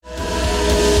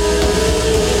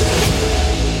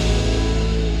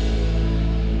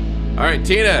right,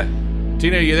 Tina.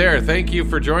 Tina, you there? Thank you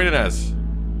for joining us.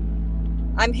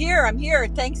 I'm here.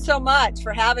 Thanks so much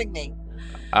for having me.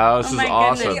 Oh, this is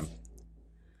awesome. Goodness.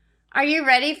 Are you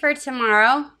ready for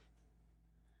tomorrow?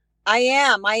 I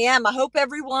am. I hope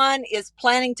everyone is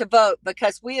planning to vote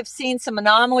because we have seen some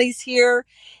anomalies here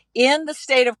in the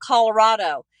state of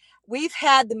Colorado. We've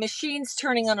had the machines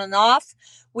turning on and off.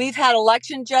 We've had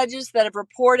election judges that have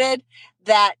reported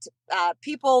that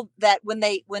people that when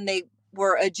they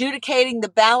were adjudicating the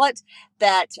ballot,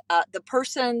 that the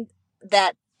person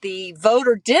that the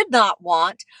voter did not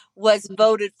want was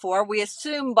voted for. We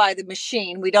assume by the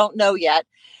machine. We don't know yet.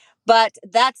 But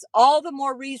that's all the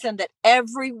more reason that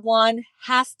everyone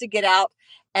has to get out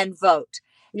and vote.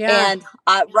 Yeah. And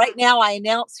right now, I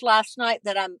announced last night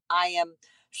that I am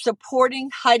supporting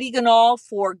Heidi Ganahl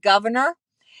for governor.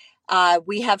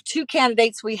 We have two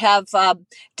candidates. We have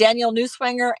Daniel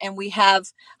Newswinger and we have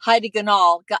Heidi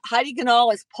Ganahl. Heidi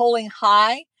Ganahl is polling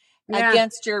high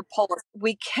against Jared Polis.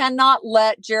 We cannot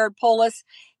let Jared Polis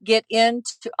get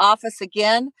into office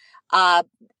again.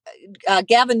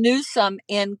 Gavin Newsom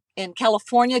in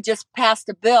California just passed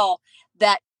a bill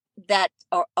that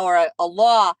or a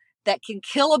law that can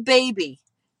kill a baby.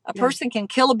 A person can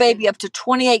kill a baby up to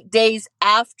 28 days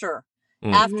after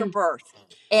birth.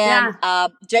 And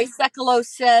Jay Sekulow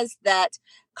says that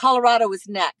Colorado is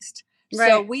next. Right.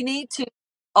 So we need to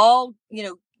all,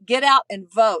 get out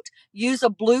and vote. Use a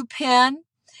blue pen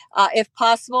if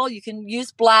possible. You can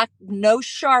use black, no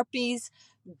Sharpies.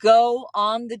 Go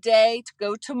on the day, to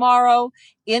go tomorrow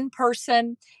in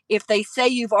person. If they say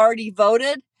you've already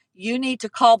voted, you need to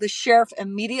call the sheriff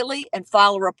immediately and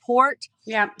file a report.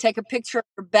 Yeah. Take a picture of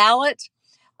your ballot.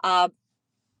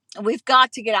 We've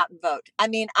got to get out and vote. I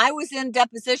mean, I was in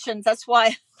depositions. That's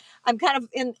why I'm kind of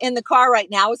in the car right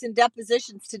now. I was in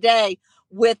depositions today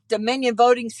with Dominion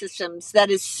Voting Systems that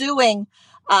is suing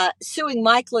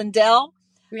Mike Lindell.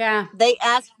 Yeah. They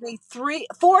asked me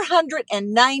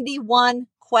 491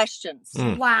 questions.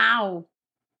 Wow.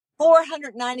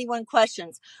 491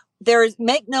 questions.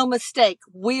 Make no mistake,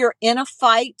 we are in a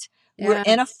fight. Yeah. We're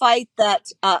in a fight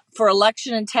that for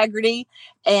election integrity.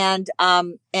 And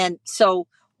so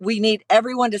we need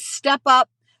everyone to step up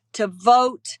to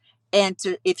vote. And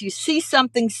if you see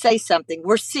something, say something.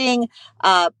 We're seeing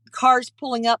cars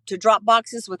pulling up to drop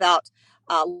boxes without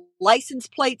license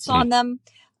plates on them.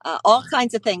 All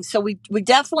kinds of things. So we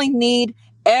definitely need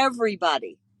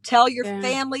everybody. Tell your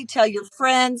family, tell your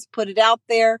friends, put it out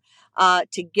there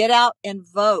to get out and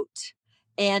vote.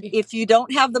 And if you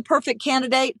don't have the perfect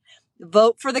candidate,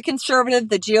 vote for the conservative,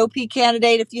 the GOP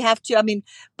candidate if you have to. I mean,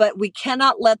 but we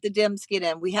cannot let the Dems get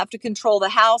in. We have to control the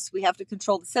House. We have to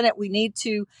control the Senate. We need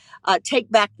to take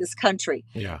back this country.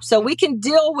 Yeah. So we can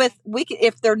deal with,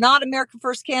 if they're not America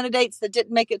First candidates that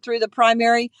didn't make it through the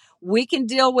primary, we can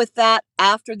deal with that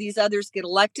after these others get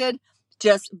elected.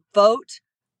 Just vote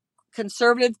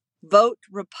conservative, vote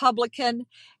Republican.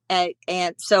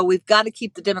 And so we've got to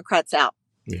keep the Democrats out.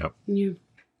 Yep. Yeah.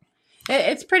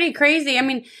 It's pretty crazy. I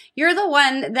mean, you're the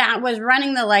one that was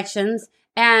running the elections.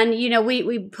 And,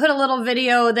 we put a little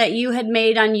video that you had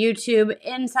made on YouTube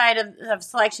inside of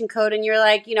Selection Code. And you're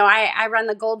like, I run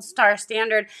the Gold Star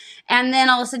Standard. And then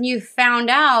all of a sudden you found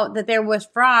out that there was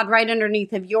fraud right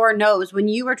underneath of your nose when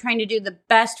you were trying to do the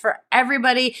best for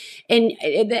everybody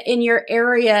in your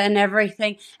area and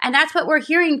everything. And that's what we're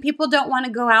hearing. People don't want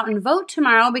to go out and vote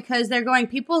tomorrow because they're going,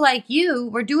 people like you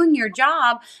were doing your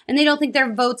job and they don't think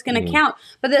their vote's going to count.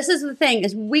 But this is the thing,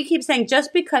 is we keep saying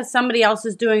just because somebody else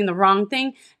is doing the wrong thing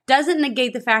doesn't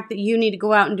negate the fact that you need to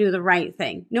go out and do the right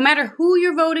thing. No matter who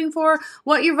you're voting for,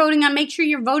 what you're voting on, make sure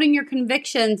you're voting your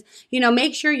convictions,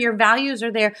 make sure your values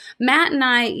are there. Matt and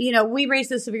I, we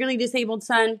raised a severely disabled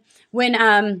son when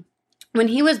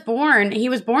he was born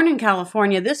in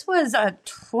California. This was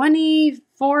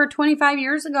 25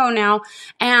 years ago now.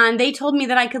 And they told me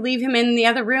that I could leave him in the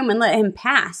other room and let him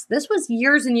pass. This was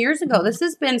years and years ago. This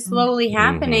has been slowly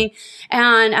happening.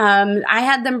 And I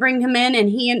had them bring him in and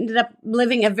he ended up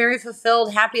living a very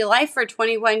fulfilled, happy life for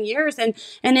 21 years. And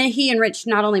then he enriched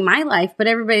not only my life, but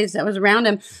everybody's that was around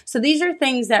him. So these are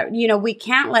things that, we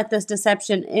can't let this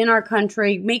deception in our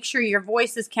country. Make sure your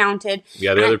voice is counted.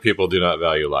 Yeah, the other people do not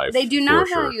value life. They do not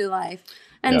value life.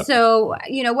 And so,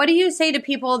 what do you say to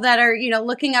people that are,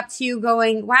 looking up to you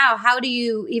going, wow, how do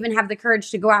you even have the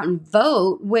courage to go out and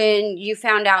vote when you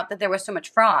found out that there was so much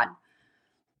fraud?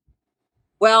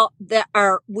 Well,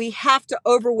 we have to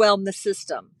overwhelm the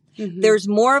system. Mm-hmm. There's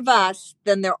more of us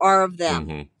than there are of them.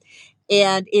 Mm-hmm.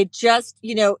 And it just,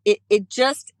 it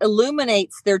just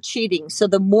illuminates their cheating. So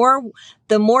the more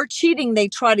cheating they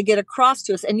try to get across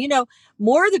to us. And,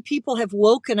 more of the people have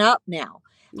woken up now.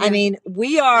 I mean,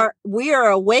 we are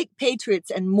awake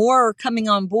patriots, and more are coming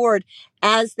on board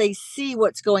as they see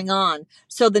what's going on.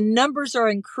 So the numbers are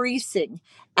increasing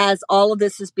as all of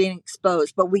this is being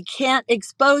exposed, but we can't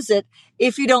expose it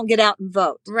if you don't get out and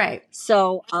vote. Right.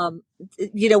 So,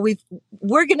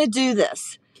 we're going to do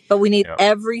this, but we need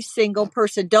every single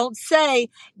person. Don't say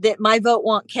that my vote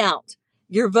won't count.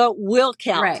 Your vote will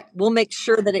count. Right. We'll make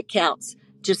sure that it counts.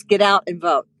 Just get out and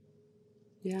vote.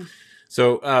 Yeah.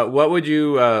 So, what would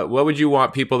you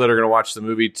want people that are going to watch the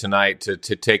movie tonight to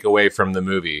take away from the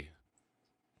movie?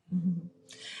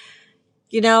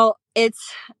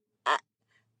 It's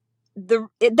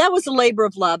that was a labor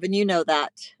of love, and you know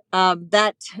that.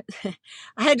 That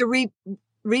I had to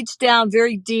reach down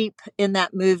very deep in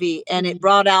that movie, and it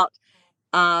brought out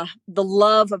the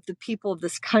love of the people of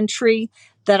this country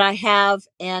that I have,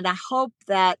 and I hope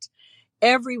that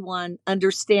everyone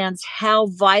understands how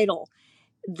vital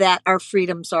that our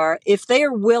freedoms are. If they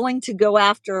are willing to go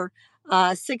after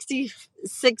a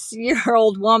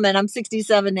 66-year-old woman, I'm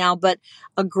 67 now, but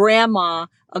a grandma,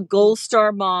 a Gold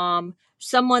Star mom,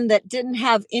 someone that didn't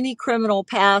have any criminal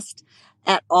past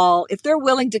at all, if they're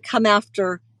willing to come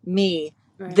after me,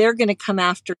 they're going to come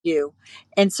after you.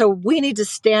 And so we need to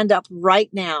stand up right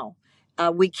now.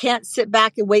 We can't sit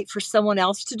back and wait for someone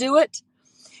else to do it.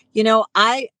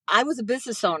 I was a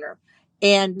business owner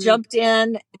and jumped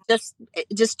in,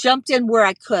 just jumped in where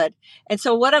I could. And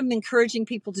so what I'm encouraging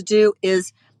people to do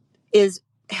is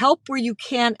help where you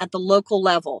can at the local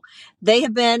level. They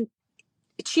have been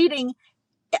cheating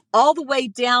all the way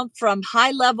down from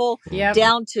high level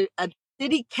down to a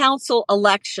city council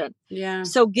election. Yeah.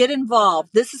 So get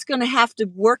involved. This is going to have to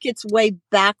work its way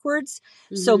backwards.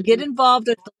 So get involved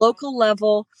at the local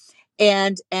level,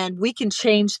 and we can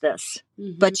change this.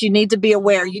 But you need to be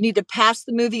aware. You need to pass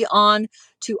the movie on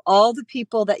to all the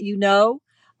people that you know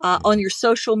on your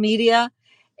social media,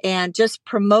 and just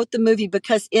promote the movie,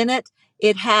 because in it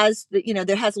has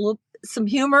there has some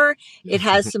humor. It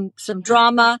has some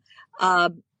drama.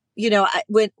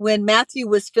 When Matthew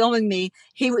was filming me,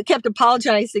 he kept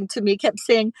apologizing to me, kept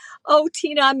saying, "Oh,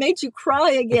 Tina, I made you cry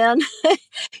again."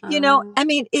 I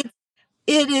mean,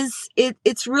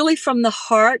 it's really from the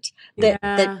heart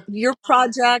that your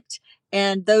project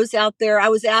and those out there. I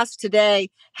was asked today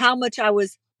how much I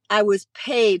was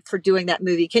paid for doing that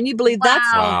movie. Can you believe that's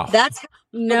how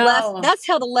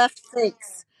the left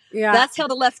thinks. Yeah. That's how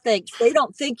the left thinks. They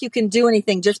don't think you can do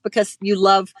anything just because you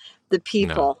love the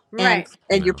people and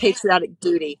your patriotic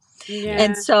duty. Yeah.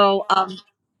 And so I'll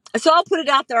put it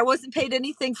out there. I wasn't paid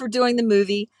anything for doing the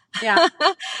movie. Yeah.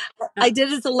 I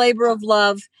did it as a labor of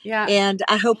love. Yeah. And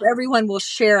I hope everyone will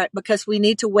share it, because we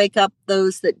need to wake up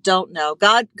those that don't know.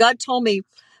 God told me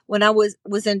when I was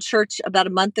in church about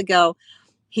a month ago,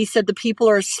 He said, the people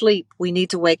are asleep. We need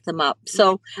to wake them up.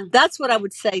 So that's what I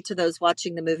would say to those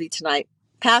watching the movie tonight.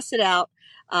 Pass it out,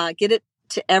 get it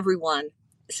to everyone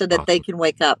so that they can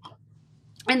wake up.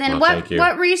 And then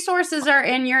what resources are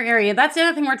in your area? That's the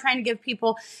other thing we're trying to give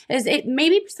people is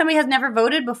maybe somebody has never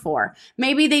voted before.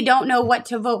 Maybe they don't know what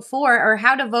to vote for or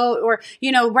how to vote, or,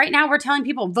 right now we're telling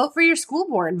people vote for your school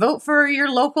board, vote for your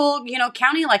local,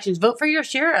 county elections, vote for your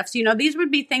sheriffs. These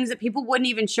would be things that people wouldn't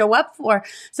even show up for.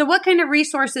 So what kind of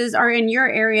resources are in your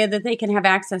area that they can have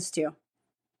access to?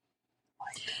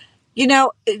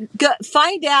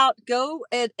 Find out, go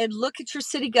and look at your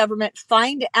city government,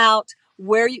 find out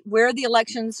where the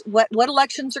elections, what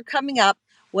elections are coming up,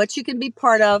 what you can be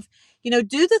part of, do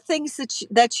the things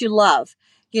that you love.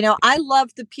 I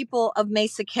love the people of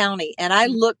Mesa County, and I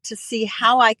looked to see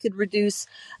how I could reduce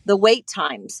the wait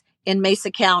times in Mesa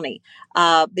County,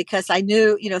 because I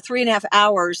knew, 3.5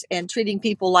 hours and treating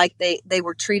people like they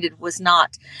were treated was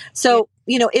not. So,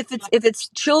 if it's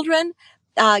children,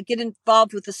 get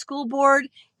involved with the school board.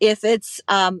 If it's,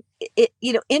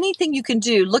 anything you can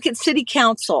do, look at city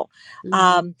council,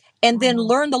 and then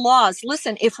learn the laws.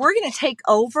 Listen, if we're going to take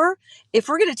over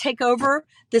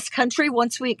this country,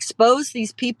 once we expose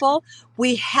these people,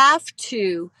 we have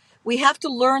to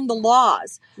learn the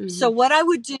laws. Mm-hmm. So what I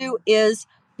would do is,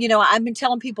 I've been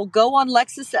telling people, go on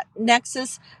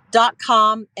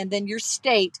LexisNexis.com and then your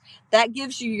state. That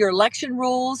gives you your election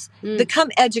rules. Become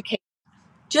educated.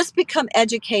 Just become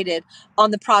educated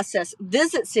on the process.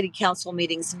 Visit city council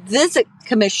meetings, visit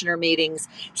commissioner meetings,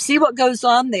 see what goes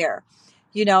on there,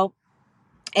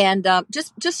 and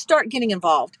just start getting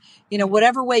involved,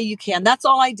 whatever way you can. That's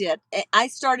all I did. I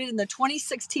started in the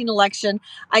 2016 election.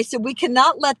 I said, we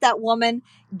cannot let that woman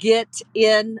get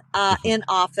in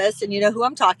office. And you know who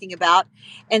I'm talking about.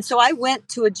 And so I went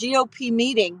to a GOP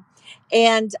meeting,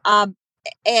 and I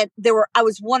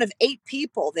was one of 8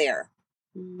 people there.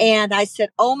 And I said,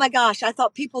 oh my gosh, I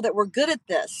thought people that were good at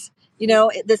this,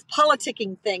 this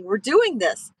politicking thing, we're doing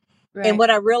this. Right. And what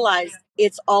I realized,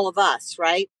 it's all of us,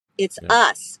 right? It's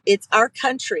us, it's our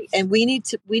country, and we need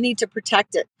to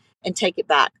protect it and take it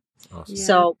back. Awesome. Yeah.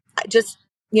 So just,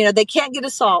 they can't get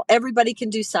us all. Everybody can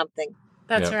do something.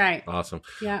 That's right. Awesome.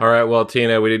 Yeah. All right. Well,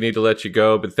 Tina, we didn't need to let you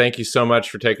go, but thank you so much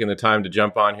for taking the time to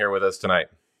jump on here with us tonight.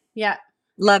 Yeah.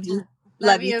 Love you.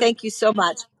 Love you. Thank you so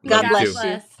much. God bless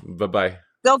you. Bye-bye.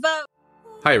 Go vote.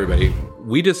 Hi, everybody.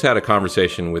 We just had a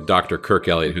conversation with Dr. Kirk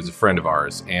Elliott, who's a friend of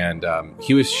ours, and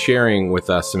he was sharing with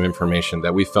us some information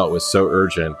that we felt was so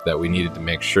urgent that we needed to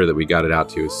make sure that we got it out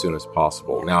to you as soon as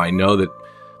possible. Now, I know that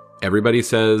everybody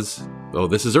says, oh,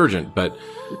 this is urgent, but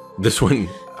this one,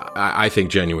 I think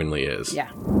genuinely is.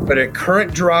 Yeah. But at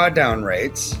current drawdown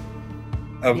rates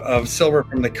of silver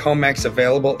from the COMEX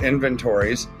available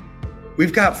inventories,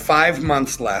 we've got 5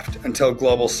 months left until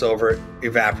global silver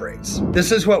evaporates.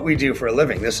 This is what we do for a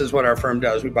living. This is what our firm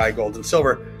does. We buy gold and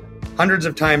silver hundreds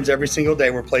of times every single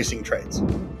day. We're placing trades.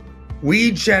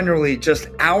 We generally, just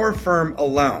our firm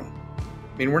alone,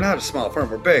 I mean, we're not a small firm,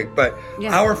 we're big, but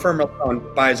our firm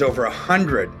alone buys over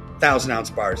 100,000 ounce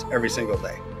bars every single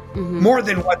day. Mm-hmm. More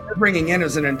than what they're bringing in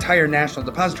as an entire national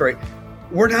depository.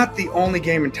 We're not the only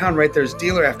game in town, right? There's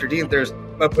dealer after dealer. There's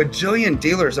a bajillion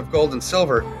dealers of gold and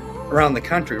silver around the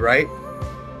country, right?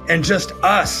 And just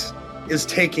us is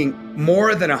taking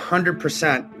more than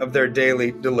 100% of their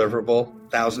daily deliverable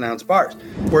 1,000 ounce bars.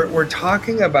 We're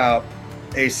talking about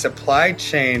a supply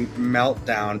chain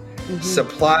meltdown,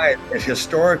 supply at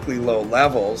historically low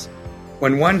levels.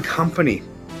 When one company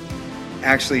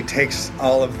actually takes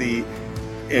all of the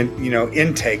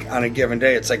intake on a given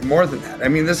day, it's like more than that. I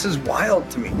mean, this is wild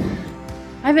to me.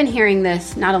 I've been hearing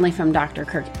this not only from Dr.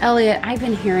 Kirk Elliott, I've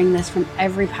been hearing this from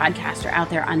every podcaster out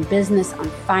there on business, on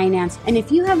finance. And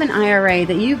if you have an IRA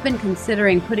that you've been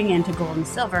considering putting into gold and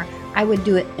silver, I would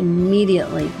do it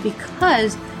immediately,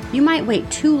 because you might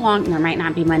wait too long and there might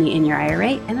not be money in your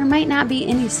IRA and there might not be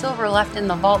any silver left in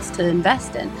the vaults to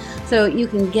invest in. So you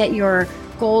can get your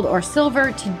gold or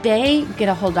silver today. Get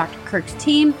a hold of Dr. Kirk's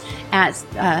team at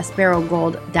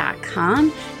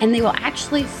SPEROGold.com, and they will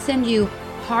actually send you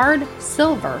hard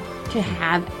silver to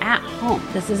have at home.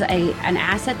 This is an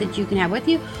asset that you can have with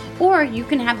you, or you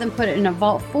can have them put it in a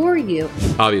vault for you.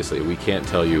 Obviously, we can't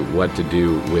tell you what to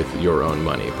do with your own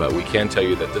money, but we can tell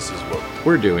you that this is what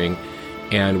we're doing,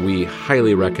 and we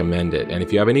highly recommend it. And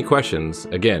if you have any questions,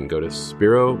 again, go to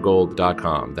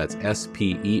SPEROGold.com. That's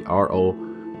SPERO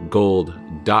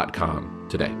Gold.com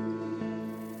today.